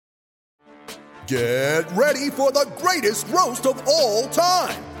Get ready for the greatest roast of all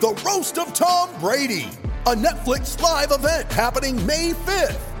time, the Roast of Tom Brady, a Netflix live event happening May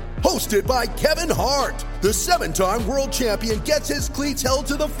 5th. Hosted by Kevin Hart, the 7-time world champion gets his cleats held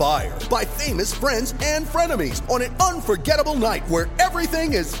to the fire by famous friends and frenemies on an unforgettable night where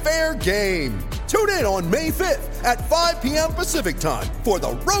everything is fair game. Tune in on May 5th at 5 p.m. Pacific time for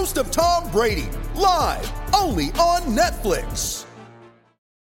the Roast of Tom Brady, live only on Netflix.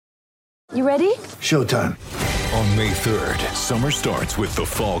 You ready? Showtime. On May 3rd, summer starts with The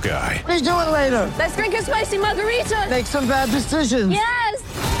Fall Guy. Let's do it later. Let's drink a spicy margarita. Make some bad decisions. Yes!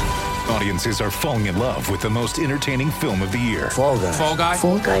 Audiences are falling in love with the most entertaining film of the year. Fall Guy. Fall Guy?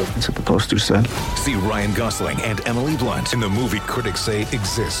 Fall guy. That's what the poster said. See Ryan Gosling and Emily Blunt in the movie critics say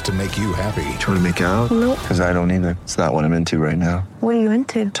exists to make you happy. Trying to make it out? Nope. Because I don't either. It's not what I'm into right now. What are you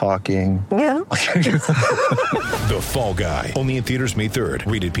into? Talking. Yeah. The Fall Guy. Only in theaters May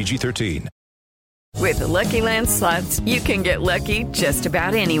 3rd. Rated PG-13. With the Lucky Land Slots, you can get lucky just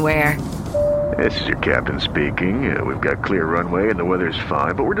about anywhere. This is your captain speaking. We've got clear runway and the weather's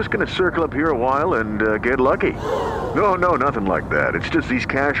fine, but we're just going to circle up here a while and get lucky. No, nothing like that. It's just these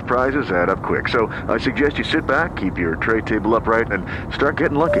cash prizes add up quick. So I suggest you sit back, keep your tray table upright, and start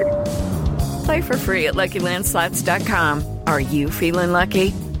getting lucky. Play for free at LuckyLandSlots.com. Are you feeling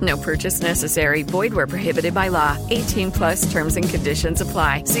lucky? No purchase necessary. Void where prohibited by law. 18 plus terms and conditions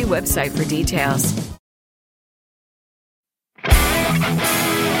apply. See website for details.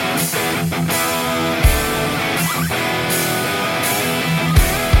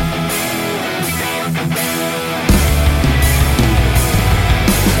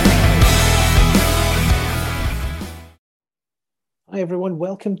 Hi everyone,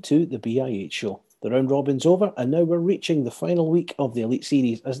 welcome to the BIH show. The round robin's over and now we're reaching the final week of the Elite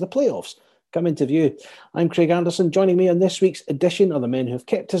Series as the playoffs come into view. I'm Craig Anderson. Joining me on this week's edition are the men who have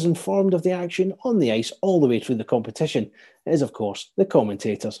kept us informed of the action on the ice all the way through the competition. It is, of course, the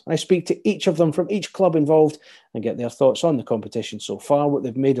commentators. I speak to each of them from each club involved and get their thoughts on the competition so far, what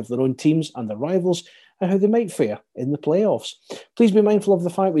they've made of their own teams and their rivals, and how they might fare in the playoffs. Please be mindful of the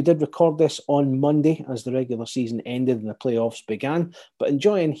fact we did record this on Monday as the regular season ended and the playoffs began, but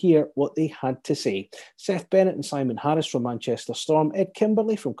enjoy and hear what they had to say. Seth Bennett and Simon Harris from Manchester Storm, Ed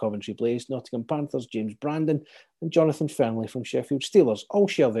Kimberley from Coventry Blaze, Nottingham Panthers, James Brandon, and Jonathan Fernley from Sheffield Steelers all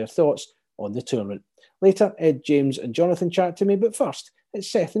share their thoughts on the tournament. Later, Ed, James and Jonathan chat to me, but first,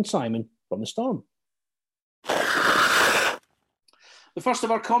 it's Seth and Simon from the Storm. The first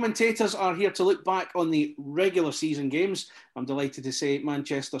of our commentators are here to look back on the regular season games. I'm delighted to say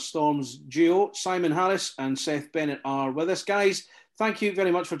Manchester Storm's duo, Simon Harris and Seth Bennett, are with us. Guys, thank you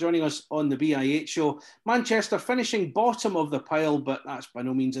very much for joining us on the BIH show. Manchester finishing bottom of the pile, but that's by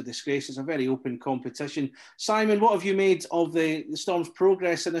no means a disgrace. It's a very open competition. Simon, what have you made of the Storm's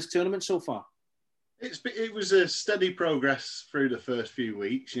progress in this tournament so far? It was a steady progress through the first few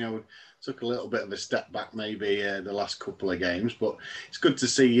weeks. You know, took a little bit of a step back maybe the last couple of games, but it's good to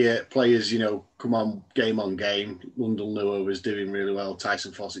see players, come on game. London Lua was doing really well.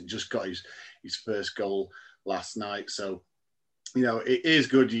 Tyson Fawcett just got his first goal last night. So, it is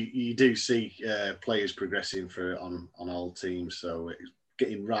good. You do see players progressing on all teams. So it's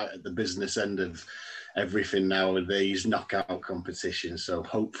getting right at the business end of everything now with these knockout competitions. So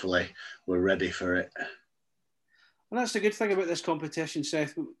hopefully we're ready for it. And that's the good thing about this competition,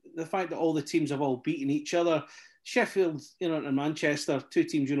 Seth, the fact that all the teams have all beaten each other. Sheffield, and Manchester, two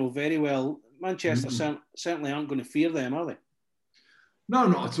teams you know very well. Manchester certainly aren't going to fear them, are they? No,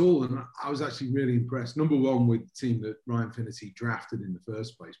 not at all. And I was actually really impressed. Number one, with the team that Ryan Finnerty drafted in the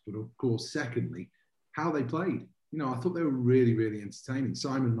first place. But of course, secondly, how they played. I thought they were really, really entertaining.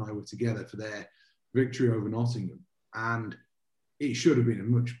 Simon and I were together for their victory over Nottingham. And it should have been a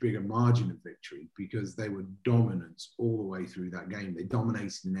much bigger margin of victory because they were dominant all the way through that game. They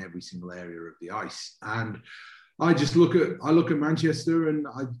dominated in every single area of the ice. And I look at Manchester and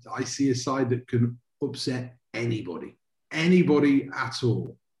I see a side that can upset anybody at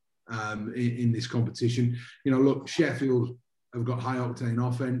all in this competition. Look, Sheffield have got high octane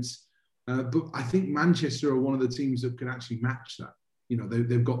offense, but I think Manchester are one of the teams that can actually match that.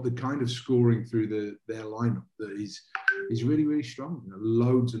 They've got the kind of scoring through their lineup that is really, really strong.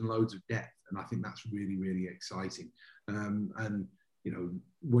 Loads and loads of depth, and I think that's really, really exciting. And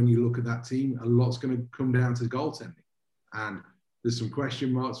when you look at that team, a lot's going to come down to goaltending, and there's some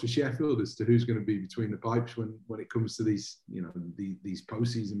question marks for Sheffield as to who's going to be between the pipes when it comes to these these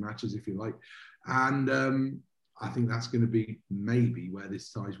postseason matches, if you like. And I think that's going to be maybe where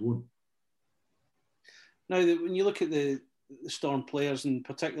this tie's won. Now, when you look at the Storm players in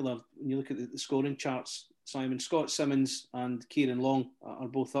particular, when you look at the scoring charts, Simon. Scott Simmons and Kieran Long are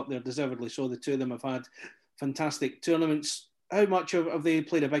both up there, deservedly so. The two of them have had fantastic tournaments. How much have they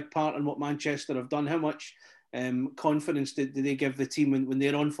played a big part in what Manchester have done? How much confidence do they give the team when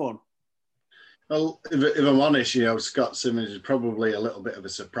they're on form? Well, if I'm honest, Scott Simmons is probably a little bit of a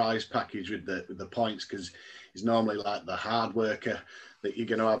surprise package with the points, because he's normally like the hard worker that you're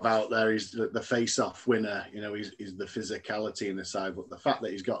going to have out there. He's the face-off winner. He's the physicality in the side. But the fact that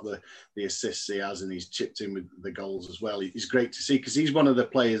he's got the assists he has and he's chipped in with the goals as well, he's great to see, because he's one of the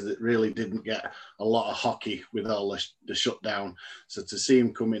players that really didn't get a lot of hockey with all the shutdown. So to see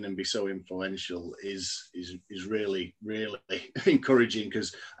him come in and be so influential is really, really encouraging,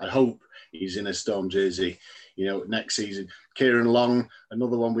 because I hope he's in a Storm jersey, next season. Kieran Long,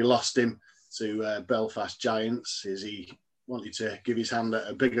 another one, we lost him to Belfast Giants, as he wanted to give his hand at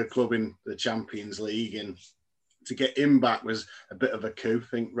a bigger club in the Champions League, and to get him back was a bit of a coup. I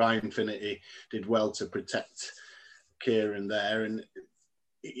think Ryan Finnerty did well to protect Kieran there, and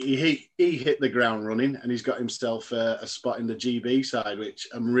he hit the ground running, and he's got himself a spot in the GB side, which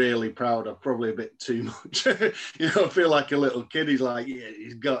I'm really proud of. Probably a bit too much. I feel like a little kid. He's like, yeah,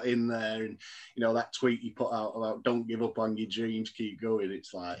 he's got in there, and that tweet he put out about "Don't give up on your dreams, keep going."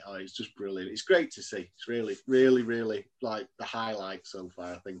 It's like, it's just brilliant. It's great to see. It's really, really, really like the highlight so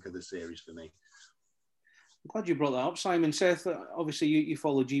far, I think, of the series for me. I'm glad you brought that up, Simon. Seth, obviously you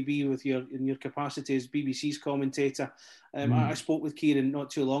follow GB in your capacity as BBC's commentator. I spoke with Kieran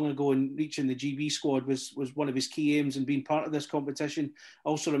not too long ago, and reaching the GB squad was one of his key aims and being part of this competition. I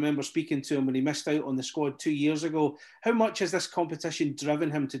also remember speaking to him when he missed out on the squad 2 years ago. How much has this competition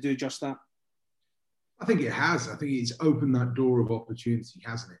driven him to do just that? I think it has. I think it's opened that door of opportunity,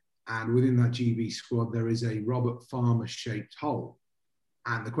 hasn't it? And within that GB squad, there is a Robert Farmer-shaped hole.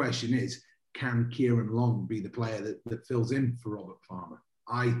 And the question is, can Kieran Long be the player that fills in for Robert Farmer?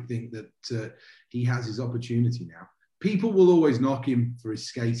 I think that he has his opportunity now. People will always knock him for his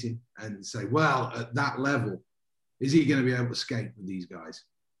skating and say, well, at that level, is he going to be able to skate with these guys?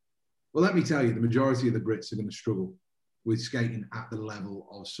 Well, let me tell you, the majority of the Brits are going to struggle with skating at the level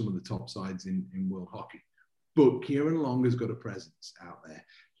of some of the top sides in world hockey. But Kieran Long has got a presence out there.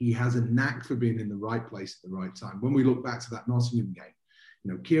 He has a knack for being in the right place at the right time. When we look back to that Nottingham game,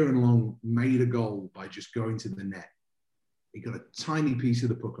 Kieran Long made a goal by just going to the net. He got a tiny piece of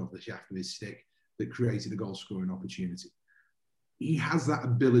the puck off the shaft of his stick that created a goal-scoring opportunity. He has that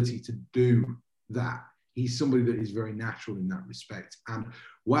ability to do that. He's somebody that is very natural in that respect. And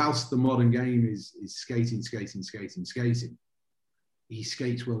whilst the modern game is skating, he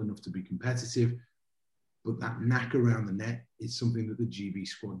skates well enough to be competitive, but that knack around the net is something that the GB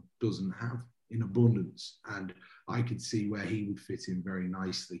squad doesn't have in abundance. And I could see where he would fit in very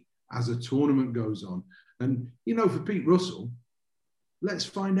nicely as a tournament goes on. And, for Pete Russell, let's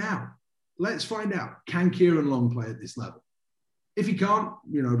find out. Let's find out. Can Kieran Long play at this level? If he can't,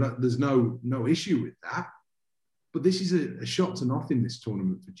 there's no issue with that. But this is a shot to nothing, this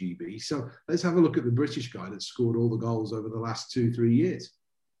tournament for GB. So let's have a look at the British guy that scored all the goals over the last 2-3 years.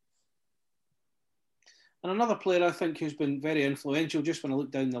 And another player I think who's been very influential, just when I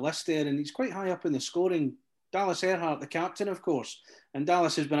look down the list there, and he's quite high up in the scoring, Dallas Earhart, the captain, of course. And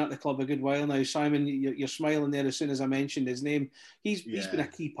Dallas has been at the club a good while now. Simon, you're smiling there as soon as I mentioned his name. He's been a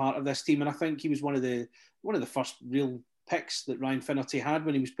key part of this team, and I think he was one of the first real picks that Ryan Finnerty had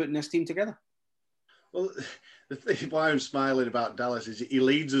when he was putting this team together. Well, the thing why I'm smiling about Dallas is he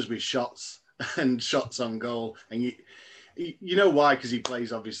leads us with shots and shots on goal, and you know why? Because he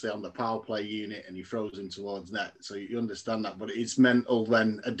plays obviously on the power play unit and he throws them towards net. So you understand that. But it's mental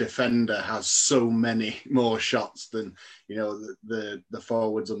when a defender has so many more shots than, the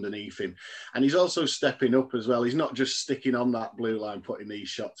forwards underneath him. And he's also stepping up as well. He's not just sticking on that blue line, putting these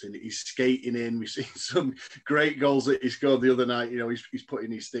shots in. He's skating in. We've seen some great goals that he scored the other night. He's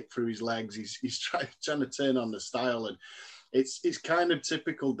putting his stick through his legs. He's trying to turn on the style. And it's kind of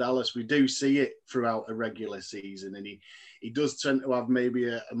typical Dallas. We do see it throughout a regular season, and he does tend to have maybe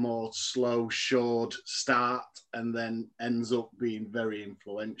a more slow, shored start and then ends up being very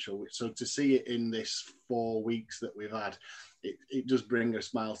influential. So to see it in this 4 weeks that we've had, it does bring a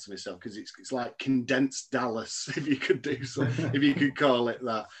smile to myself, because it's like condensed Dallas, if you could do so, if you could call it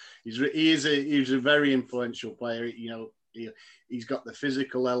that. He's a very influential player. He's got the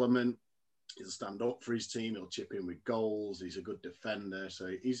physical element. He'll stand up for his team. He'll chip in with goals. He's a good defender.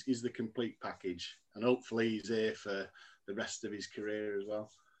 So he's the complete package. And hopefully he's here for the rest of his career as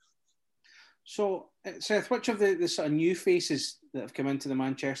well. So, Seth, which of the sort of new faces that have come into the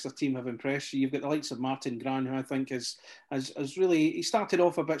Manchester team have impressed you? You've got the likes of Martin Gran, who I think has really, he started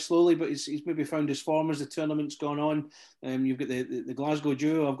off a bit slowly, but he's maybe found his form as the tournament's gone on. You've got the Glasgow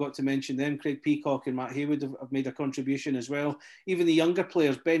duo, I've got to mention them. Craig Peacock and Matt Haywood have made a contribution as well. Even the younger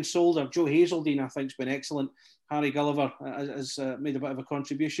players, Ben Solder, Joe Hazeldine, I think has been excellent. Harry Gulliver has made a bit of a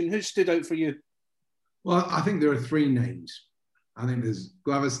contribution. Who stood out for you? Well, I think there are three names. I think there's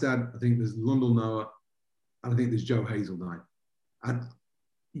Glaverstad, I think there's Lundell Noah, and I think there's Joe Hazeldine. And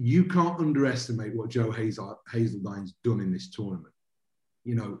you can't underestimate what Joe Hazeldine's done in this tournament.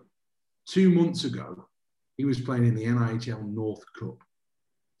 2 months ago, he was playing in the NIHL North Cup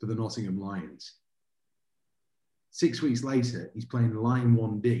for the Nottingham Lions. 6 weeks later, he's playing Line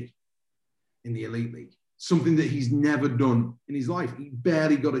 1D in the Elite League, something that he's never done in his life. He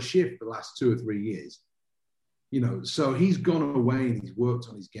barely got a shift the last 2 or 3 years. So he's gone away and he's worked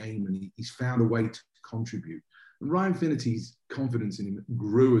on his game and he's found a way to contribute. And Ryan Finnerty's confidence in him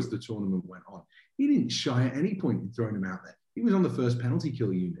grew as the tournament went on. He didn't shy at any point in throwing him out there. He was on the first penalty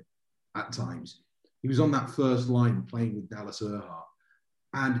kill unit at times. He was on that first line playing with Dallas Earhart.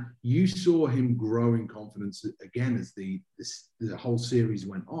 And you saw him grow in confidence again as the whole series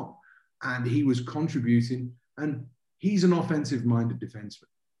went on. And he was contributing. And he's an offensive-minded defenseman,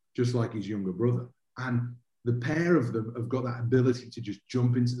 just like his younger brother. And the pair of them have got that ability to just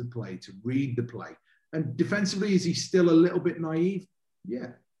jump into the play, to read the play. And defensively, is he still a little bit naive?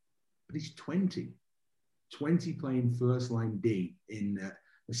 Yeah, but he's 20 playing first line D in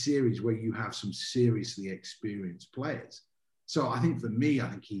a series where you have some seriously experienced players. So I think for me, I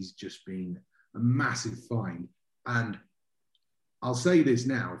think he's just been a massive find. And I'll say this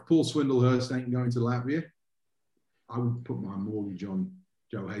now, if Paul Swindlehurst ain't going to Latvia, I would put my mortgage on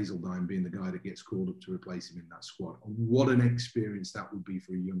Joe Hazeldine being the guy that gets called up to replace him in that squad. And what an experience that would be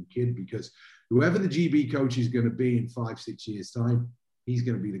for a young kid, because whoever the GB coach is going to be in 5-6 years' time, he's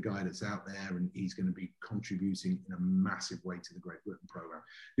going to be the guy that's out there and he's going to be contributing in a massive way to the Great Britain program.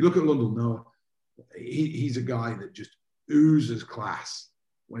 You look at Lundell Noah, he's a guy that just oozes class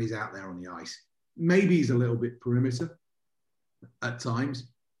when he's out there on the ice. Maybe he's a little bit perimeter at times,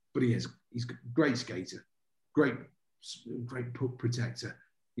 but he's a great skater, great puck protector,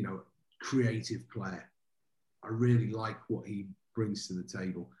 creative player. I really like what he brings to the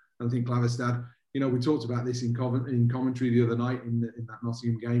table. And I think Glaverstad, we talked about this in commentary the other night in that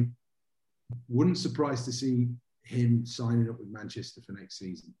Nottingham game. Wouldn't surprise to see him signing up with Manchester for next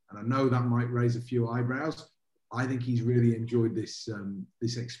season. And I know that might raise a few eyebrows. I think he's really enjoyed this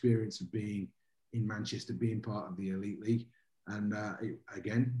experience of being in Manchester, being part of the Elite League. And it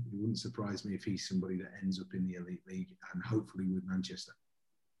wouldn't surprise me if he's somebody that ends up in the Elite League and hopefully with Manchester.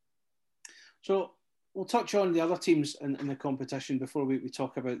 So we'll touch on the other teams in the competition before we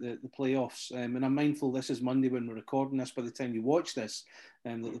talk about the playoffs. And I'm mindful this is Monday when we're recording this. By the time you watch this,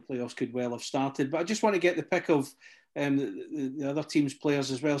 that the playoffs could well have started. But I just want to get the pick of the other teams' players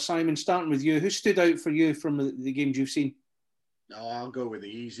as well. Simon, starting with you, who stood out for you from the games you've seen? Oh, I'll go with the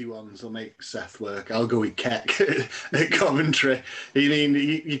easy ones. I'll make Seth work. I'll go with Keck at Coventry.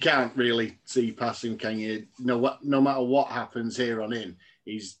 You can't really see past him, can you? No matter what happens here on in,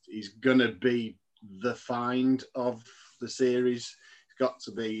 he's going to be the find of the series. It's got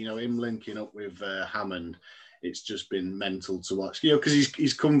to be, him linking up with Hammond. It's just been mental to watch, because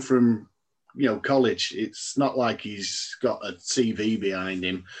he's come from, college. It's not like he's got a CV behind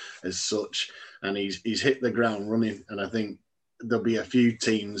him as such, and he's hit the ground running. And I think there'll be a few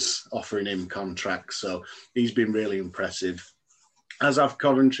teams offering him contracts. So he's been really impressive. As have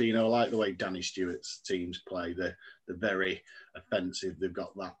Coventry, I like the way Danny Stewart's teams play. They're very offensive. They've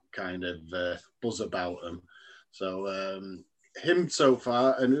got that kind of buzz about them. So him so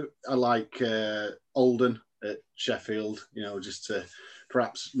far, and I like Oldham at Sheffield, just to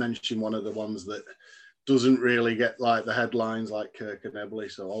perhaps mention one of the ones that doesn't really get like the headlines like Kirk and Ebley.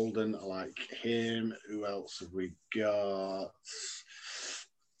 So Oldham, I like him. Who else have we got?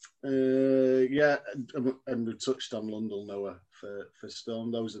 And we touched on Lundell Noah for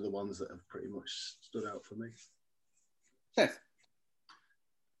Storm. Those are the ones that have pretty much stood out for me. Seth?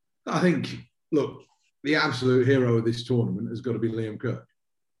 I think, look, the absolute hero of this tournament has got to be Liam Kirk.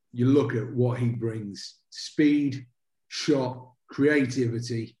 You look at what he brings: speed, shot,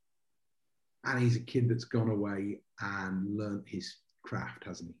 creativity. And he's a kid that's gone away and learnt his craft,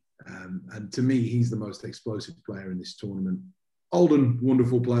 hasn't he? And to me, he's the most explosive player in this tournament. Oldham,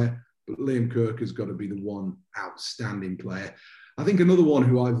 wonderful player, but Liam Kirk has got to be the one outstanding player. I think another one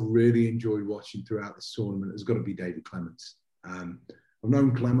who I've really enjoyed watching throughout this tournament has got to be David Clements. I've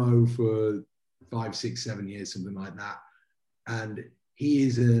known Clemo for 5, 6, 7 years, something like that. And he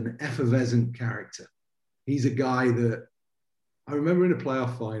is an effervescent character. He's a guy that I remember in a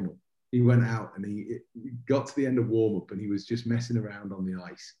playoff final, he went out and he got to the end of warm-up and he was just messing around on the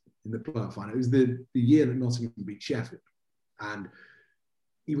ice in the playoff final. It was the year that Nottingham beat Sheffield. And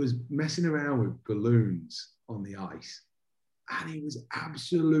he was messing around with balloons on the ice. And he was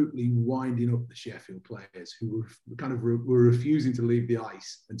absolutely winding up the Sheffield players who were refusing to leave the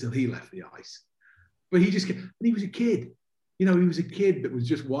ice until he left the ice. But he was a kid. You know, he was a kid that was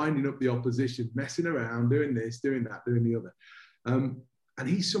just winding up the opposition, messing around, doing this, doing that, doing the other. And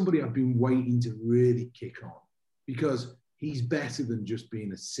he's somebody I've been waiting to really kick on because he's better than just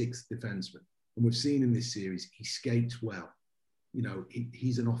being a sixth defenseman. And we've seen in this series, he skates well. You know,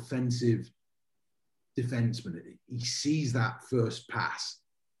 he's an offensive defenseman. He sees that first pass.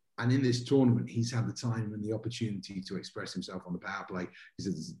 And in this tournament, he's had the time and the opportunity to express himself on the power play.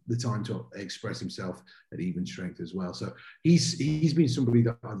 He's the time to express himself at even strength as well. So he's been somebody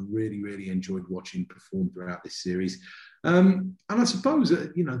that I've really, really enjoyed watching perform throughout this series. And I suppose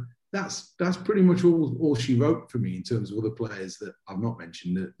that, you know, that's pretty much all she wrote for me in terms of other players that I've not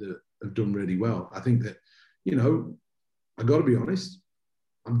mentioned that have done really well. I think that, you know, I got to be honest,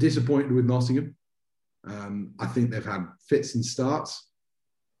 I'm disappointed with Nottingham. I think they've had fits and starts.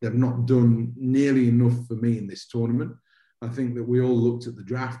 They've not done nearly enough for me in this tournament. I think that we all looked at the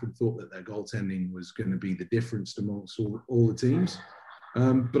draft and thought that their goaltending was going to be the difference amongst all the teams.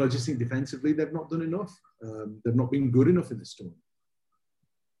 But I just think defensively, they've not done enough. They've not been good enough in this tournament.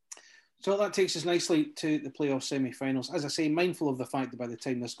 So that takes us nicely to the playoff semi-finals. As I say, mindful of the fact that by the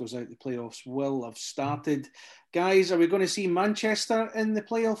time this goes out, the playoffs will have started. Guys, are we going to see Manchester in the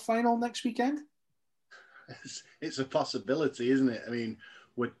playoff final next weekend? It's a possibility, isn't it? I mean,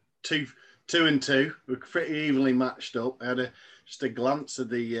 we're 2-2. We're pretty evenly matched up. I had just a glance at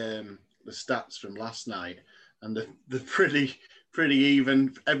the stats from last night, and they're pretty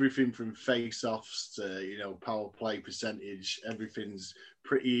even. Everything from face-offs to, you know, power play percentage, everything's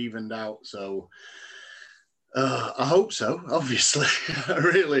pretty evened out. So I hope so, obviously. I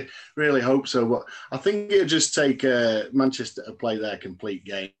really, really hope so. But I think it'll just take Manchester to play their complete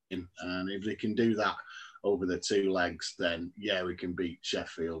game. And if they can do that over the two legs, then, yeah, we can beat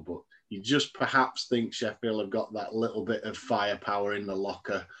Sheffield. But you just perhaps think Sheffield have got that little bit of firepower in the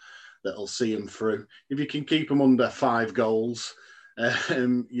locker that'll see them through. If you can keep them under 5 goals,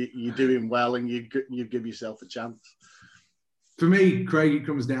 you're doing well and you give yourself a chance. For me, Craig, it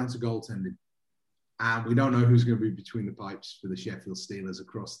comes down to goaltending. And we don't know who's going to be between the pipes for the Sheffield Steelers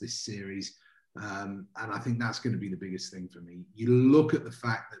across this series. And I think that's going to be the biggest thing for me. You look at the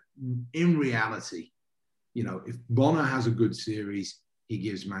fact that in reality, you know, if Bonner has a good series, he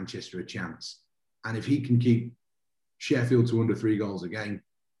gives Manchester a chance. And if he can keep Sheffield to under 3 goals a game,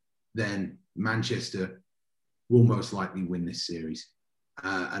 then Manchester will most likely win this series.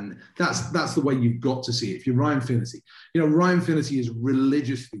 And that's the way you've got to see it. If you're Ryan Finnerty, you know, Ryan Finnerty has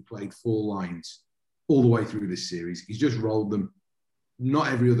religiously played 4 lines all the way through this series. He's just rolled them. Not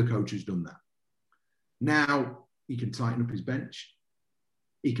every other coach has done that. Now he can tighten up his bench.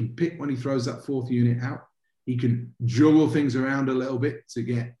 He can pick when he throws that 4th unit out. He can juggle things around a little bit to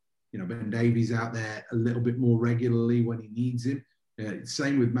get, you know, Ben Davies out there a little bit more regularly when he needs him.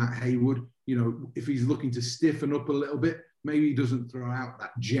 Same with Matt Haywood. You know, if he's looking to stiffen up a little bit, maybe he doesn't throw out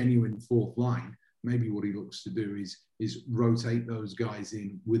that genuine 4th line. Maybe what he looks to do is rotate those guys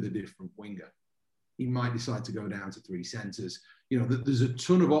in with a different winger. He might decide to go down to 3 centres. You know, there's a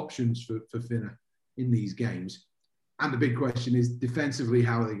ton of options for Finner in these games. And the big question is, defensively,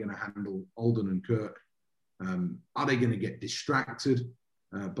 how are they going to handle Alden and Kirk? Are they going to get distracted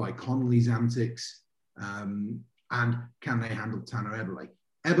by Connolly's antics? And can they handle Tanner Eberle?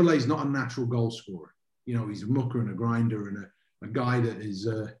 Eberle's not a natural goal scorer. You know, he's a mucker and a grinder and a guy that is,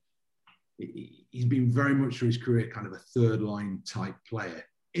 he's been very much through his career kind of a 3rd line type player.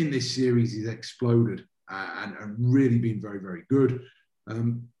 In this series, he's exploded and really been very, very good.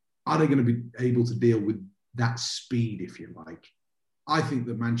 Are they going to be able to deal with that speed, if you like? I think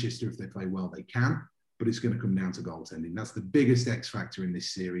that Manchester, if they play well, they can, but it's going to come down to goaltending. That's the biggest X factor in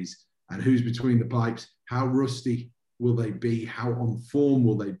this series. And who's between the pipes? How rusty will they be? How on form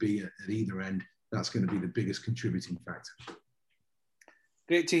will they be at either end? That's going to be the biggest contributing factor.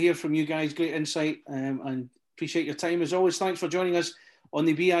 Great to hear from you guys. Great insight, and appreciate your time as always. Thanks for joining us on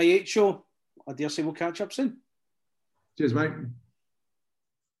the BI8 show. I dare say we'll catch up soon. Cheers, mate.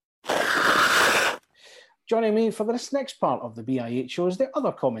 Joining me for this next part of the BI8 show is the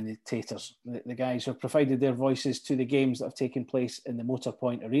other commentators, the guys who have provided their voices to the games that have taken place in the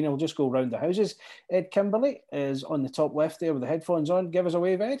Motorpoint Arena. We'll just go round the houses. Ed Kimberley is on the top left there with the headphones on. Give us a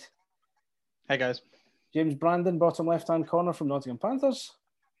wave, Ed. Hey, guys. James Brandon, bottom left-hand corner from Nottingham Panthers.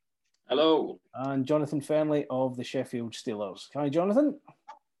 Hello. And Jonathan Fernley of the Sheffield Steelers. Hi, Jonathan.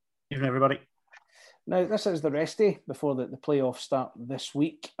 Evening, everybody. Now, this is the rest day before the playoffs start this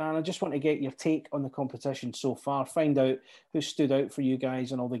week, and I just want to get your take on the competition so far, find out who stood out for you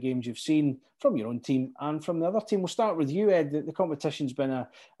guys in all the games you've seen from your own team and from the other team. We'll start with you, Ed. The competition's been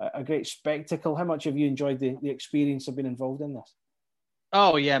a great spectacle. How much have you enjoyed the experience of being involved in this?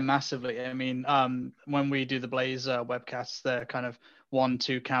 Oh, yeah, massively. I mean, when we do the Blaze webcasts, they're kind of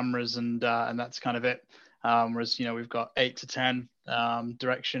 1-2 cameras and that's kind of it. Whereas, we've got 8 to 10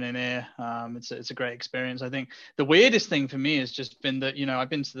 direction in here. It's a great experience. I think the weirdest thing for me has just been that, I've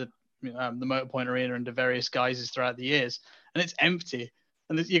been to the Motorpoint Arena and the various guises throughout the years, and it's empty.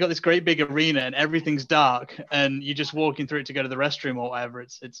 And you got this great big arena and everything's dark and you're just walking through it to go to the restroom or whatever.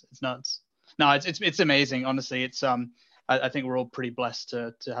 It's nuts. No, it's amazing. Honestly, it's I think we're all pretty blessed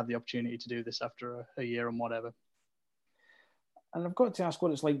to have the opportunity to do this after a year and whatever. And I've got to ask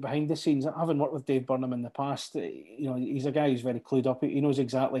what it's like behind the scenes. Having worked with Dave Burnham in the past, he's a guy who's very clued up. He knows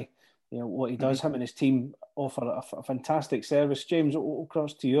exactly, what he does. Him and his team offer a fantastic service. James, we'll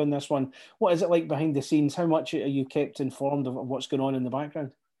cross to you on this one. What is it like behind the scenes? How much are you kept informed of what's going on in the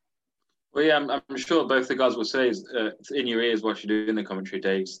background? Well, yeah, I'm sure both the guys will say is in your ears whilst you're doing the commentary.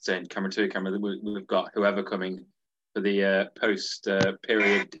 Dave's saying camera 2, camera. We've got whoever coming for the post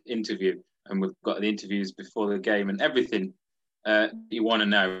period interview, and we've got the interviews before the game, and everything you want to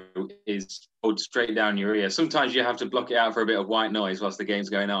know is pulled straight down your ear. Sometimes you have to block it out for a bit of white noise whilst the game's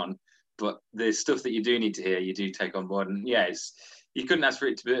going on, but the stuff that you do need to hear, you do take on board. And yeah, you couldn't ask for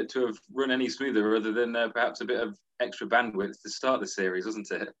it to have run any smoother other than perhaps a bit of extra bandwidth to start the series, wasn't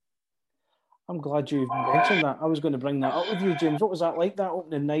it? I'm glad you mentioned that. I was going to bring that up with you, James. What was that like, that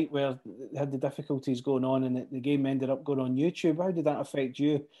opening night where they had the difficulties going on and the game ended up going on YouTube? How did that affect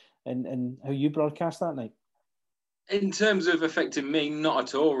you and how you broadcast that night? In terms of affecting me, not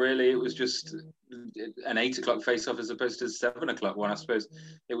at all, really. It was just an 8 o'clock face-off as opposed to a 7 o'clock one. I suppose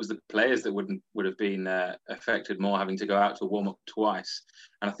it was the players that would have been affected more, having to go out to warm up twice.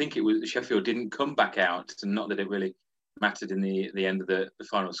 And I think it was Sheffield didn't come back out, and not that it really mattered in the end of the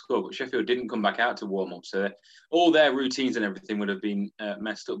final score, but Sheffield didn't come back out to warm up. So all their routines and everything would have been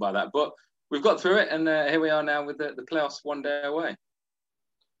messed up by that. But we've got through it, and here we are now with the playoffs one day away.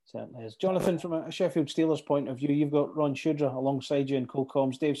 Certainly is. Jonathan, from a Sheffield Steelers point of view, you've got Ron Shudra alongside you in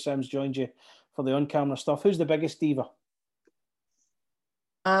co-coms. Dave Sims joined you for the on-camera stuff. Who's the biggest diva?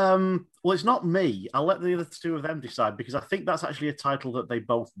 Well, it's not me. I'll let the other two of them decide, because I think that's actually a title that they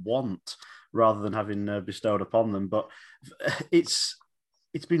both want rather than having bestowed upon them. But it's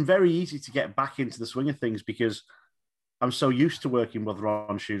been very easy to get back into the swing of things because I'm so used to working with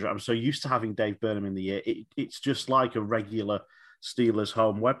Ron Shudra. I'm so used to having Dave Burnham in the ear. It's just like a regular Steelers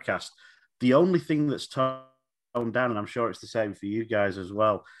home webcast. The only thing that's toned down, and I'm sure it's the same for you guys as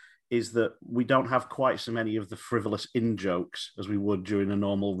well, is that we don't have quite so many of the frivolous in-jokes as we would during a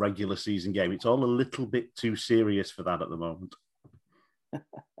normal regular season game. It's all a little bit too serious for that at the moment.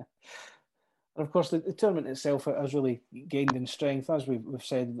 And of course, the tournament itself has really gained in strength. As we've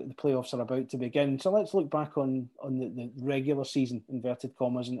said, the playoffs are about to begin. So let's look back on the regular season, inverted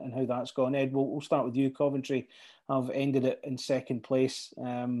commas, and how that's gone. Ed, we'll start with you. Coventry have ended it in second place.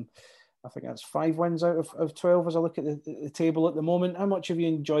 I think that's 5 wins out of 12 as I look at the table at the moment. How much have you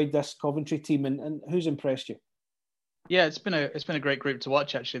enjoyed this Coventry team, and who's impressed you? Yeah, it's been a great group to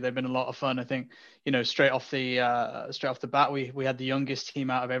watch. Actually, they've been a lot of fun. I think straight off the bat, we had the youngest team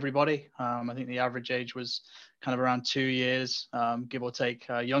out of everybody. I think the average age was kind of around 2 years, give or take,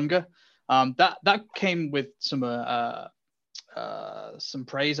 younger. That came with some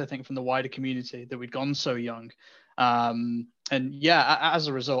praise, I think, from the wider community that we'd gone so young. And yeah, as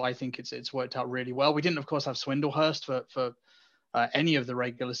a result, I think it's worked out really well. We didn't, of course, have Swindlehurst for any of the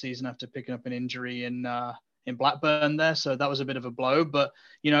regular season after picking up an injury in Blackburn there, so that was a bit of a blow. But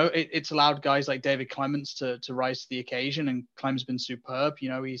it's allowed guys like David Clements to rise to the occasion, and Clem's been superb. He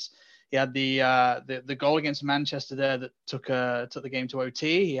had the goal against Manchester there that took the game to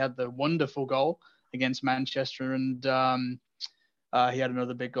OT. He had the wonderful goal against Manchester, and he had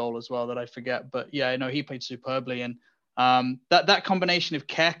another big goal as well that I forget. But yeah, he played superbly, and that combination of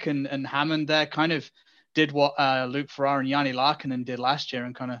Keck and Hammond there kind of did what Luke Farrar and Yanni Larkinen did last year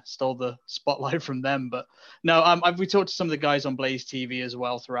and kind of stole the spotlight from them. But no, we talked to some of the guys on Blaze TV as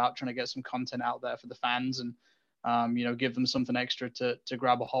well throughout, trying to get some content out there for the fans and, give them something extra to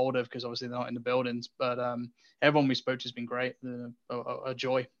grab a hold of, because obviously they're not in the buildings. But everyone we spoke to has been great, a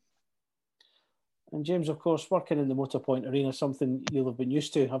joy. And James, of course, working in the Motorpoint Arena, something you'll have been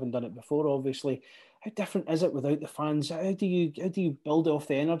used to, having done it before, obviously. How different is it without the fans? How do you build off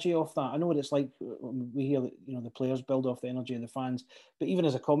the energy of that? I know what it's like. We hear that the players build off the energy of the fans, but even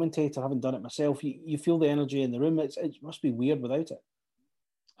as a commentator, having done it myself, you feel the energy in the room. It must be weird without it.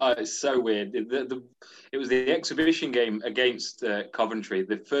 Oh, it's so weird. It was the exhibition game against Coventry.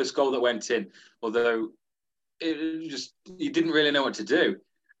 The first goal that went in, although you didn't really know what to do.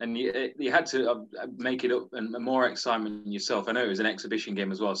 And you had to make it up and more excitement yourself. I know it was an exhibition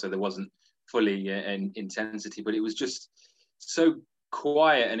game as well, so there wasn't fully in intensity, but it was just so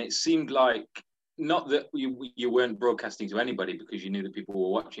quiet. And it seemed like, not that you weren't broadcasting to anybody because you knew that people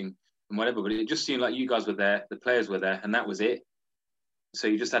were watching and whatever, but it just seemed like you guys were there, the players were there, and that was it. So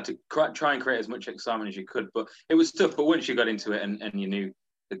you just had to try and create as much excitement as you could. But it was tough. But once you got into it and you knew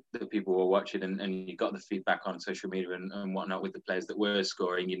that people were watching and you got the feedback on social media and whatnot with the players that were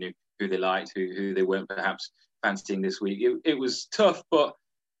scoring, you knew who they liked, who they weren't perhaps fancying this week. It was tough, but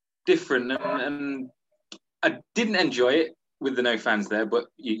different. And I didn't enjoy it with the no fans there, but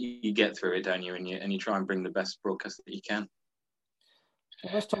you get through it, don't you? And you try and bring the best broadcast that you can.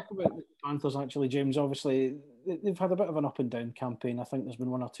 Well, let's talk about the Panthers, actually, James. Obviously, they've had a bit of an up and down campaign. I think there's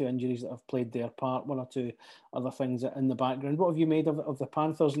been one or two injuries that have played their part, one or two other things in the background. What have you made of the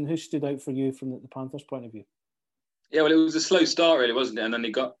Panthers, and who stood out for you from the Panthers' point of view? Yeah, well, it was a slow start, really, wasn't it? And then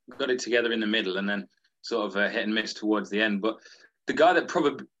they got it together in the middle and then sort of hit and miss towards the end. But the guy that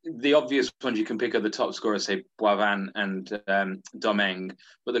probably, the obvious ones you can pick are the top scorers, say Boivin and Domingue.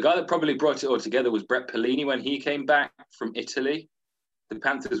 But the guy that probably brought it all together was Brett Pellini when he came back from Italy. The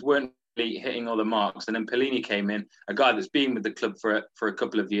Panthers weren't really hitting all the marks. And then Pellini came in, a guy that's been with the club for a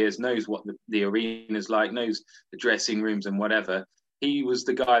couple of years, knows what the arena's like, knows the dressing rooms and whatever. He was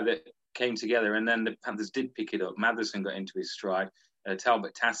the guy that came together. And then the Panthers did pick it up. Matheson got into his stride.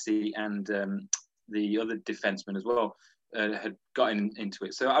 Talbot Tassi and the other defenseman as well had gotten into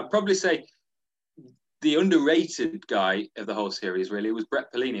it. So I'd probably say the underrated guy of the whole series really was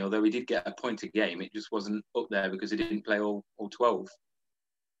Brett Pellini, although he did get a point a game. It just wasn't up there because he didn't play all 12.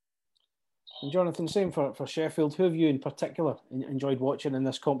 And Jonathan, same for Sheffield. Who have you in particular enjoyed watching in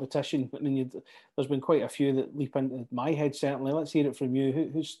this competition? I mean, there's been quite a few that leap into my head, certainly. Let's hear it from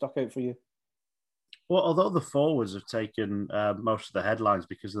you. Who's stuck out for you? Well, although the forwards have taken most of the headlines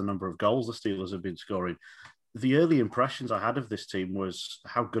because of the number of goals the Steelers have been scoring, the early impressions I had of this team was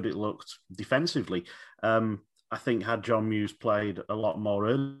how good it looked defensively. I think had John Muse played a lot more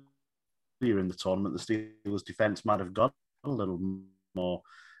earlier in the tournament, the Steelers' defence might have got a little more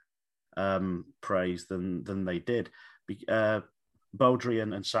praise than they did. Beaudry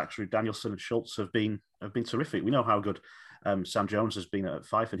and Saxrud, Danielson and Schultz have been terrific. We know how good Sam Jones has been at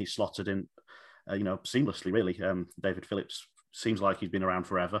Fife, and he's slotted in seamlessly, really. David Phillips seems like he's been around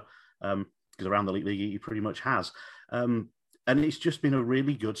forever, because around the league he pretty much has. And it's just been a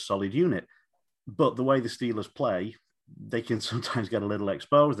really good, solid unit. But the way the Steelers play, they can sometimes get a little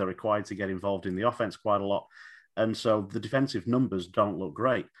exposed. They're required to get involved in the offense quite a lot. And so the defensive numbers don't look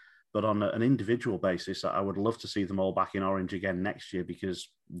great. But on an individual basis, I would love to see them all back in orange again next year because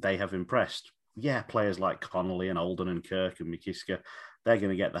they have impressed. Yeah, players like Connolly and Olden and Kirk and McKiska, they're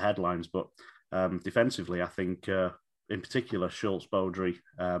going to get the headlines. But defensively, I think in particular, Schultz, Beaudry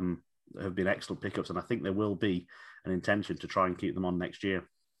have been excellent pickups. And I think there will be an intention to try and keep them on next year.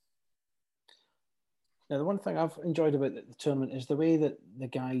 Now, the one thing I've enjoyed about the tournament is the way that the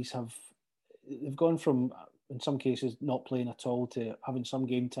guys they've gone from, in some cases, not playing at all to having some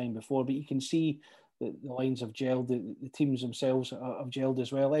game time before, but you can see the lines have gelled, the teams themselves have gelled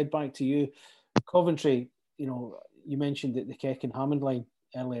as well. Ed, back to you. Coventry, you mentioned the Keck and Hammond line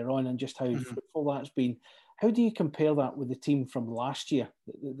earlier on and just how fruitful that's been. How do you compare that with the team from last year?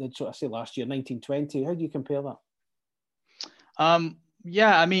 I say last year, 1920. How do you compare that?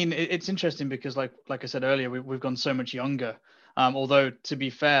 Yeah, I mean, it's interesting because like I said earlier, we've gone so much younger. Although, to be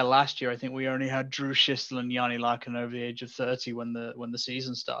fair, last year I think we only had Drew Schistel and Yanni Larkin over the age of 30 when the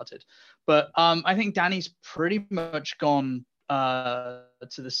season started. But I think Danny's pretty much gone to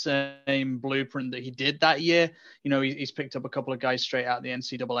the same blueprint that he did that year. He's picked up a couple of guys straight out of the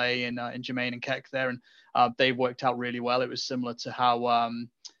NCAA in Jermaine and Keck there, and they worked out really well. It was similar to how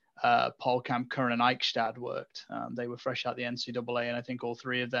Polkamp, Curran, and Eichstad worked. They were fresh out the NCAA, and I think all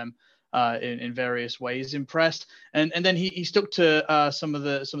three of them in various ways impressed. And then he stuck to some of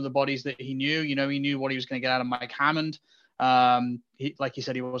the bodies that he knew. He knew what he was going to get out of Mike Hammond. Like he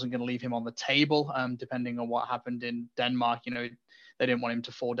said, he wasn't going to leave him on the table, depending on what happened in Denmark. They didn't want him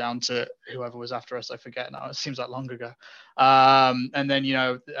to fall down to whoever was after us. I forget now. It seems like long ago. And then,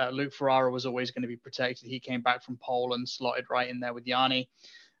 Luke Ferrara was always going to be protected. He came back from Poland, slotted right in there with Yanni.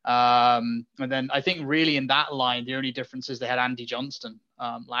 And then I think really in that line, the only difference is they had Andy Johnston.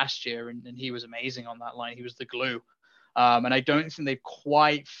 last year, and he was amazing on that line. He was the glue. And I don't think they've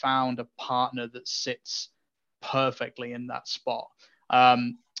quite found a partner that sits perfectly in that spot.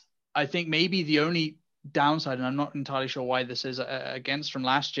 I think maybe the only downside, and I'm not entirely sure why this is against from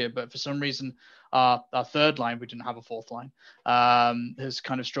last year, but for some reason, our third line, we didn't have a fourth line, has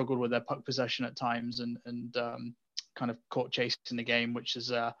kind of struggled with their puck possession at times and kind of caught chasing the game, which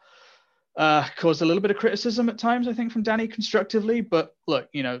has caused a little bit of criticism at times, I think, from Danny constructively. But look,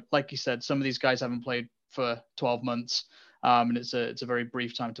 like you said, some of these guys haven't played for 12 months. And it's a very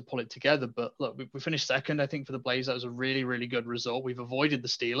brief time to pull it together. But look, we finished second, I think, for the Blaze. That was a really, really good result. We've avoided the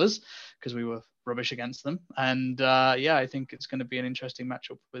Steelers because we were rubbish against them. And I think it's going to be an interesting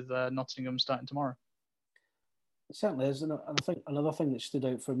matchup with Nottingham starting tomorrow. It certainly is. And I think another thing that stood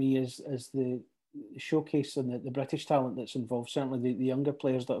out for me is the showcase and the British talent that's involved, certainly the younger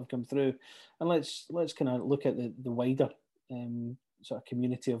players that have come through. And let's kind of look at the wider sort of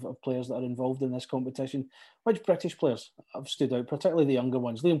community of players that are involved in this competition. Which British players have stood out, particularly the younger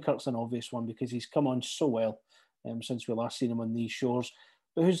ones? Liam Kirk's an obvious one because he's come on so well since we last seen him on these shores.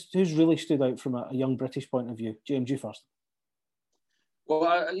 But who's really stood out from a young British point of view? James, you first.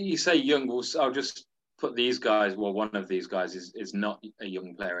 Well, you say young. I'll just put these guys. Well, one of these guys is not a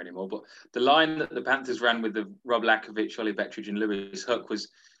young player anymore. But the line that the Panthers ran with the Rob Lakovic, Ollie Bettridge and Lewis Hook was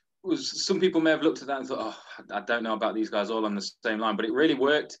some people may have looked at that and thought, oh, I don't know about these guys all on the same line. But it really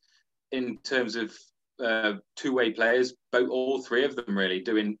worked in terms of two-way players, all three of them really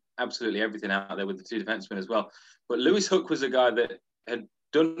doing absolutely everything out there with the two defensemen as well. But Lewis Hook was a guy that had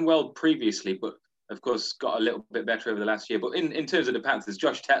done well previously, but of course got a little bit better over the last year. But in terms of the Panthers,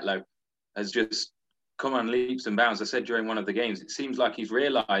 Josh Tetlow has just come on leaps and bounds. I said during one of the games, it seems like he's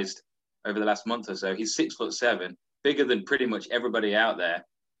realised over the last month or so, he's 6'7", bigger than pretty much everybody out there,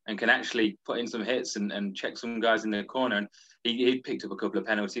 and can actually put in some hits and check some guys in the corner. And he picked up a couple of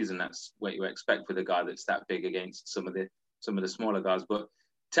penalties, and that's what you expect with a guy that's that big against some of the smaller guys. But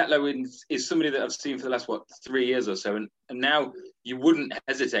Tetlow is somebody that I've seen for the last 3 years or so, and now you wouldn't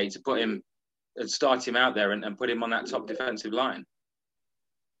hesitate to put him and start him out there and put him on that top defensive line.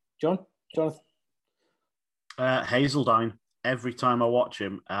 Jonathan? Hazeldine. Every time I watch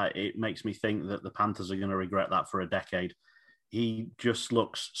him, it makes me think that the Panthers are going to regret that for a decade. He just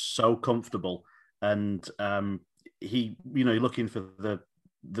looks so comfortable, and you're looking for the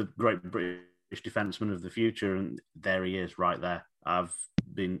great British defenseman of the future, and there he is, right there. I've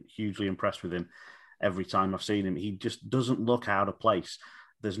been hugely impressed with him every time I've seen him. He just doesn't look out of place.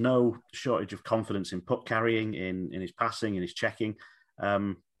 There's no shortage of confidence in puck carrying, in his passing, in his checking.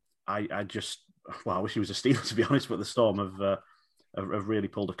 I wish he was a Steeler, to be honest, but the Storm have really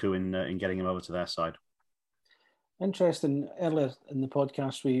pulled a coup in getting him over to their side. Interesting. Earlier in the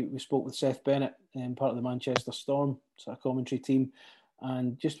podcast, we spoke with Seth Bennett, part of the Manchester Storm sort of commentary team.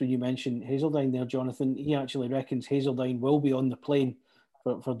 And just when you mentioned Hazeldine there, Jonathan, he actually reckons Hazeldine will be on the plane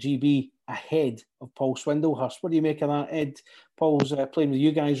for GB ahead of Paul Swindlehurst. What do you make of that, Ed? Paul's playing with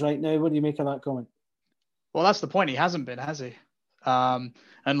you guys right now. What do you make of that comment? Well, that's the point. He hasn't been, has he? And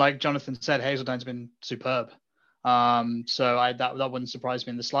like Jonathan said, Hazeldine's been superb. So that wouldn't surprise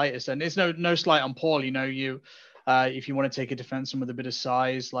me in the slightest. And it's no slight on Paul. If you want to take a defenseman with a bit of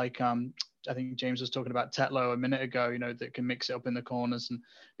size, like I think James was talking about Tetlow a minute ago, that can mix it up in the corners and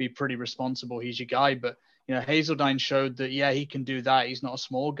be pretty responsible. He's your guy. But Hazeldine showed that he can do that. He's not a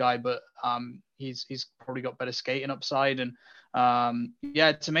small guy, but he's probably got better skating upside. And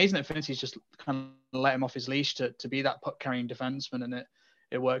it's amazing that Finnity's just kind of let him off his leash to be that puck carrying defenseman, and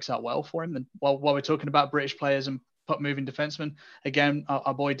it works out well for him. And while we're talking about British players and puck-moving defensemen, again,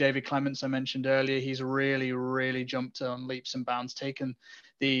 our boy David Clements, I mentioned earlier, he's really, really jumped on leaps and bounds, taken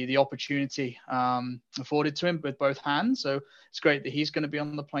the opportunity afforded to him with both hands. So it's great that he's going to be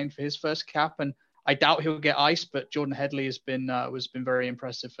on the plane for his first cap. And I doubt he'll get iced, but Jordan Headley has been very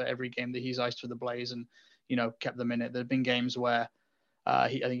impressive for every game that he's iced for the Blaze, and kept them in it. There have been games where I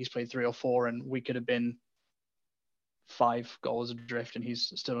think he's played 3 or 4, and we could have been 5 goals adrift, and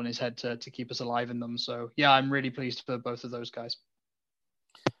he's still on his head to keep us alive in them. So I'm really pleased for both of those guys.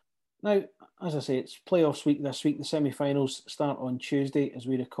 Now, as I say, it's playoffs week this week. The semi-finals start on Tuesday as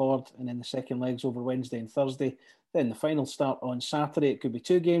we record, and then the second leg's over Wednesday and Thursday. Then the finals start on Saturday. It could be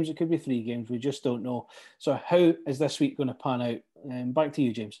 2 games, it could be 3 games. We just don't know. So how is this week going to pan out? Back to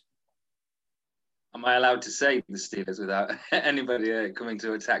you, James. Am I allowed to say the Steelers without anybody coming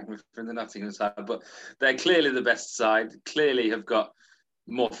to attack me from the Nottingham side? But they're clearly the best side, clearly have got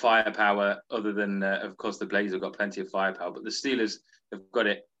more firepower other than, of course, the Blazers have got plenty of firepower. But the Steelers have got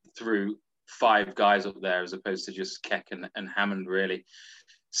it through 5 guys up there as opposed to just Keck and Hammond, really.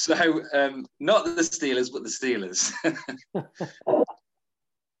 So not the Steelers, but the Steelers.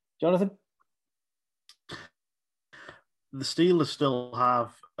 Jonathan? The Steelers still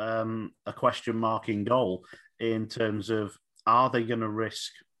have a question mark in goal in terms of, are they going to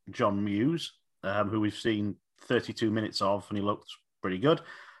risk John Muse, who we've seen 32 minutes of, and he looked pretty good,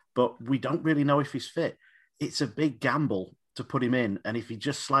 but we don't really know if he's fit. It's a big gamble to put him in, and if he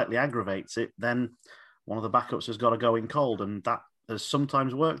just slightly aggravates it, then one of the backups has got to go in cold, and that has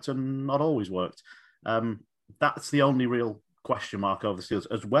sometimes worked and not always worked. That's the only real question mark over the Steelers,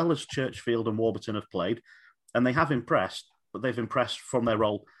 as well as Churchfield and Warburton have played, and they have impressed, but they've impressed from their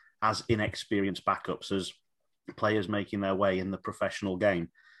role as inexperienced backups, as players making their way in the professional game.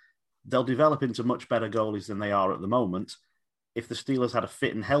 They'll develop into much better goalies than they are at the moment. If the Steelers had a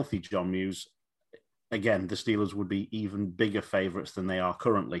fit and healthy John Muse, again, the Steelers would be even bigger favourites than they are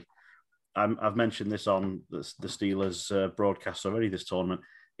currently. I've mentioned this on the Steelers broadcast already this tournament.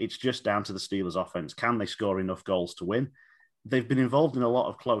 It's just down to the Steelers' offense. Can they score enough goals to win? They've been involved in a lot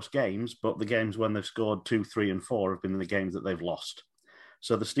of close games, but the games when they've scored 2, 3, and 4 have been the games that they've lost.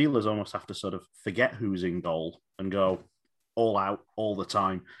 So the Steelers almost have to sort of forget who's in goal and go all out all the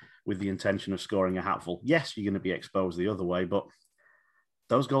time with the intention of scoring a hatful. Yes, you're going to be exposed the other way, but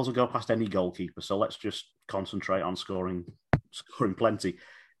those goals will go past any goalkeeper. So let's just concentrate on scoring plenty.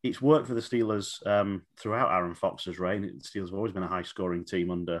 It's worked for the Steelers throughout Aaron Fox's reign. The Steelers have always been a high-scoring team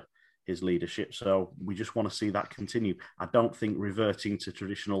under his leadership. So we just want to see that continue. I don't think reverting to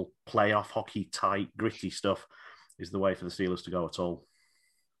traditional playoff hockey, tight, gritty stuff is the way for the Steelers to go at all.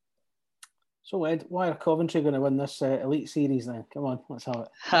 So, Ed, why are Coventry going to win this Elite Series then? Come on, let's have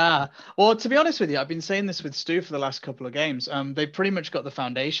it. Well, to be honest with you, I've been saying this with Stu for the last couple of games. They've pretty much got the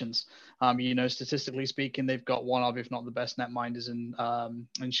foundations. Statistically speaking, they've got one of, if not the best netminders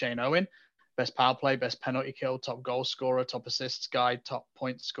in Shane Owen. Best power play, best penalty kill, top goal scorer, top assists guy, top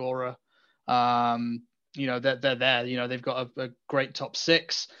point scorer. They're there. They've got a great top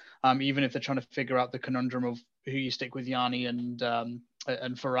six. Even if they're trying to figure out the conundrum of who you stick with, Yanni and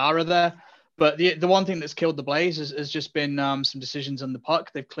Ferrara there. But the one thing that's killed the Blaze has just been some decisions on the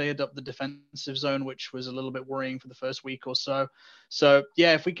puck. They've cleared up the defensive zone, which was a little bit worrying for the first week or so. So,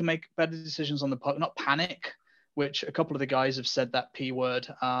 yeah, if we can make better decisions on the puck, not panic, which a couple of the guys have said that P word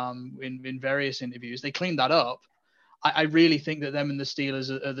in various interviews. They cleaned that up. I really think that them and the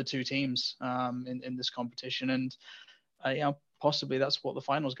Steelers are the two teams in this competition. And, possibly that's what the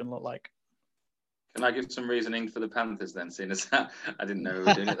final is going to look like. Can I give some reasoning for the Panthers then, seeing as I didn't know we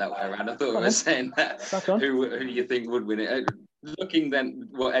were doing it that way around. I thought we were saying that. Who do you think would win it? Looking then,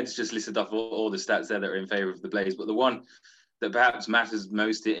 Ed's just listed off all the stats there that are in favour of the Blaze, but the one that perhaps matters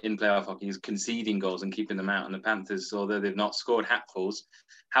most in playoff hockey is conceding goals and keeping them out. And the Panthers, although they've not scored hatfuls,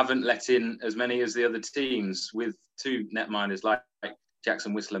 haven't let in as many as the other teams, with two netminders like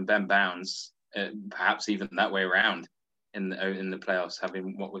Jackson Whistle and Ben Bounds, perhaps even that way around in the playoffs,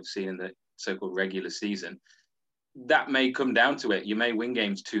 having what we've seen in the so-called regular season. That may come down to it. You may win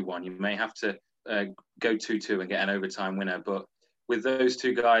games 2-1. You may have to go 2-2 and get an overtime winner. But with those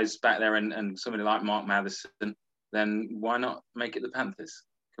two guys back there and somebody like Mark Matheson, then why not make it the Panthers?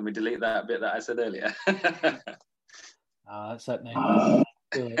 Can we delete that bit that I said earlier? That's it now.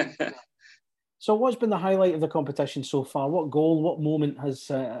 So what's been the highlight of the competition so far? What goal, what moment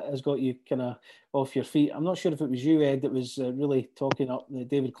has got you kind of off your feet? I'm not sure if it was you, Ed, that was really talking up the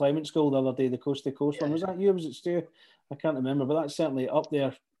David Clements goal the other day, the coast-to-coast one. Was that you or was it Stu? I can't remember, but that's certainly up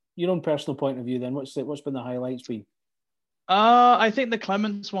there. Your own personal point of view then, what's been the highlights been? I think the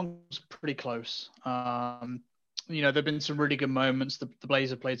Clements one was pretty close. There have been some really good moments. The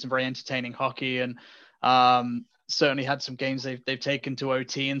Blaze have played some very entertaining hockey and certainly had some games they've taken to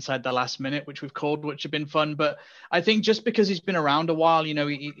OT inside the last minute, which we've called, which have been fun. But I think just because he's been around a while,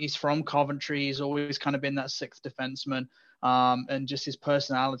 he's from Coventry, he's always kind of been that sixth defenseman, and just his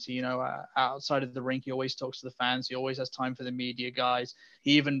personality, outside of the rink, he always talks to the fans. He always has time for the media guys.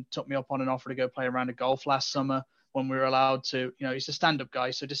 He even took me up on an offer to go play a round of golf last summer when we were allowed to. He's a stand-up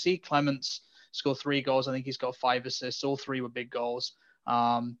guy. So to see Clements score 3 goals, I think he's got 5 assists. All 3 were big goals,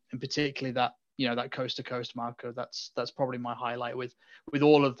 and particularly that coast-to-coast marker, that's probably my highlight with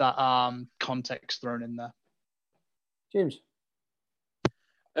all of that context thrown in there. James?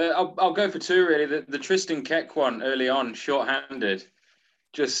 I'll go for 2, really. The Tristan Keck one early on, short-handed,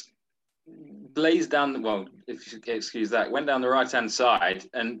 just blazed down, if you excuse that, went down the right-hand side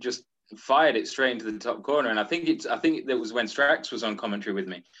and just fired it straight into the top corner. And I think that was when Strax was on commentary with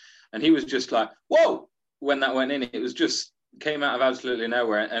me. And he was just like, whoa, when that went in. It was just came out of absolutely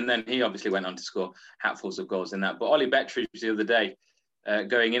nowhere. And then he obviously went on to score hatfuls of goals in that. But Ollie Bettridge the other day,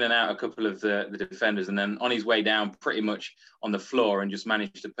 going in and out a couple of the defenders, and then on his way down pretty much on the floor and just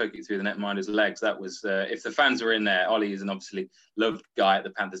managed to poke it through the netminder's legs. That was, if the fans were in there, Ollie is an obviously loved guy at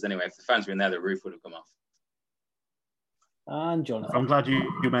the Panthers anyway. If the fans were in there, the roof would have come off. And Jonathan. I'm glad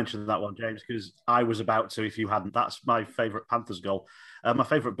you mentioned that one, James, because I was about to if you hadn't. That's my favourite Panthers goal. My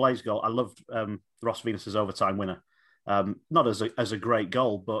favourite Blaze goal, I loved Ross Venus's overtime winner. Not as a great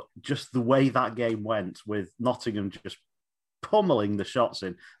goal, but just the way that game went with Nottingham just pummeling the shots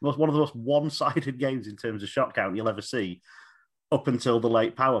in. One of the most one-sided games in terms of shot count you'll ever see, up until the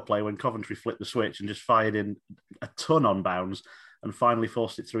late power play when Coventry flipped the switch and just fired in a ton on bounds and finally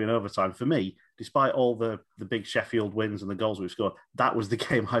forced it through in overtime. For me, despite all the big Sheffield wins and the goals we've scored, that was the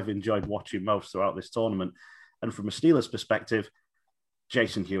game I've enjoyed watching most throughout this tournament. And from a Steelers perspective,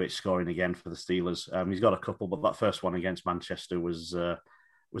 Jason Hewitt scoring again for the Steelers. He's got a couple, but that first one against Manchester was a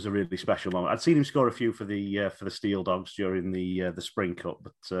really special moment. I'd seen him score a few for the Steel Dogs during the Spring Cup,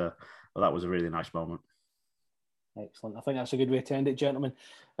 but that was a really nice moment. Excellent. I think that's a good way to end it, gentlemen.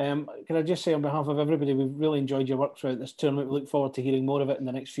 Can I just say on behalf of everybody, we've really enjoyed your work throughout this tournament. We look forward to hearing more of it in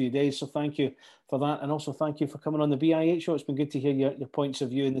the next few days. So thank you for that. And also thank you for coming on the BIH show. It's been good to hear your points of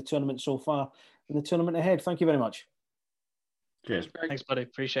view in the tournament so far and the tournament ahead. Thank you very much. Cheers. Thanks, buddy.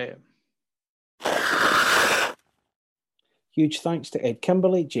 Appreciate it. Huge thanks to Ed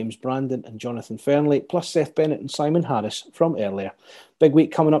Kimberley, James Brandon and Jonathan Fernley, plus Seth Bennett and Simon Harris from earlier. Big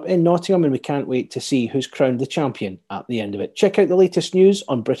week coming up in Nottingham, and we can't wait to see who's crowned the champion at the end of it. Check out the latest news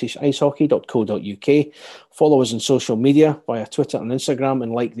on britishicehockey.co.uk. Follow us on social media via Twitter and Instagram,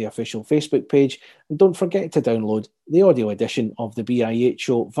 and like the official Facebook page. And don't forget to download the audio edition of the BIH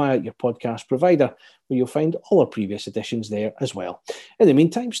show via your podcast provider, where you'll find all our previous editions there as well. In the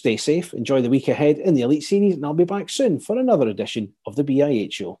meantime, stay safe, enjoy the week ahead in the Elite Series, and I'll be back soon for another edition of the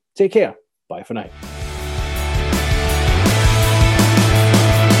BIH show. Take care. Bye for now.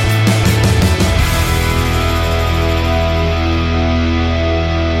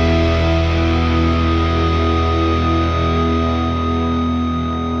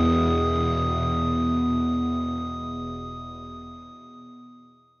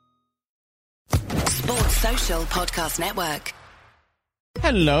 Social Podcast Network.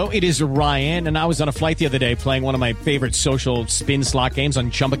 Hello, it is Ryan, and I was on a flight the other day playing one of my favorite social spin slot games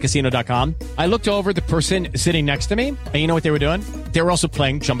on ChumbaCasino.com. I looked over at the person sitting next to me, and you know what they were doing? They were also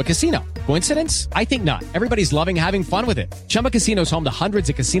playing Chumba Casino. Coincidence? I think not. Everybody's loving having fun with it. Chumba Casino is home to hundreds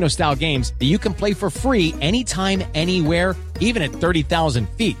of casino-style games that you can play for free anytime, anywhere, even at 30,000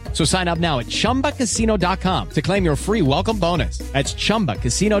 feet. So sign up now at ChumbaCasino.com to claim your free welcome bonus. That's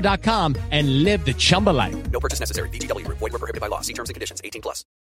ChumbaCasino.com and live the Chumba life. No purchase necessary. VGW. Void where prohibited by law. See terms and conditions. 18+.